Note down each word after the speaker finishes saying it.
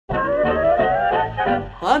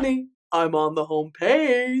Honey, I'm on the home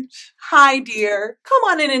page. Hi, dear. Come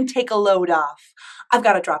on in and take a load off. I've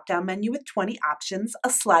got a drop-down menu with 20 options,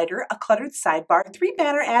 a slider, a cluttered sidebar, 3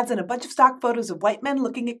 banner ads, and a bunch of stock photos of white men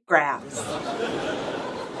looking at graphs.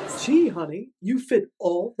 Gee, honey, you fit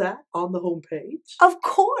all that on the home page? Of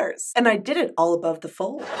course. And I did it all above the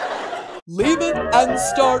fold. Leave it and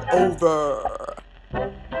start over.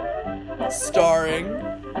 Starring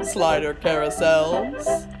slider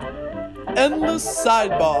carousels, endless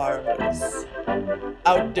sidebars,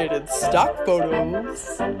 outdated stock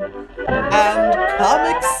photos, and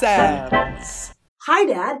Comic Sans. Hi,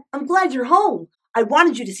 Dad. I'm glad you're home. I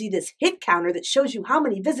wanted you to see this hit counter that shows you how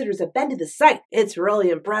many visitors have been to the site. It's really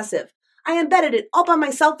impressive. I embedded it all by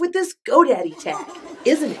myself with this GoDaddy tag.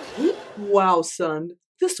 Isn't it neat? Wow, son.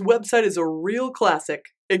 This website is a real classic.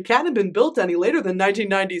 It can't have been built any later than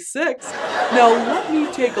 1996. Now let me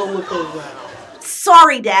take a look around.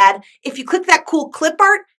 Sorry, Dad. If you click that cool clip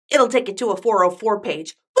art, it'll take you to a 404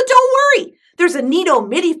 page. But don't worry. There's a neato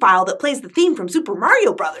MIDI file that plays the theme from Super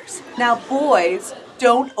Mario Brothers. Now, boys,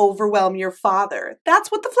 don't overwhelm your father.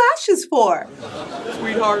 That's what the Flash is for.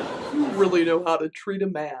 Sweetheart, you really know how to treat a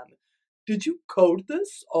man. Did you code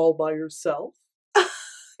this all by yourself?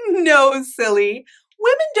 No, silly.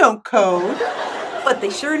 Women don't code. But they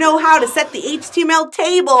sure know how to set the HTML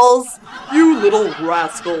tables. You little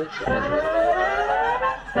rascal.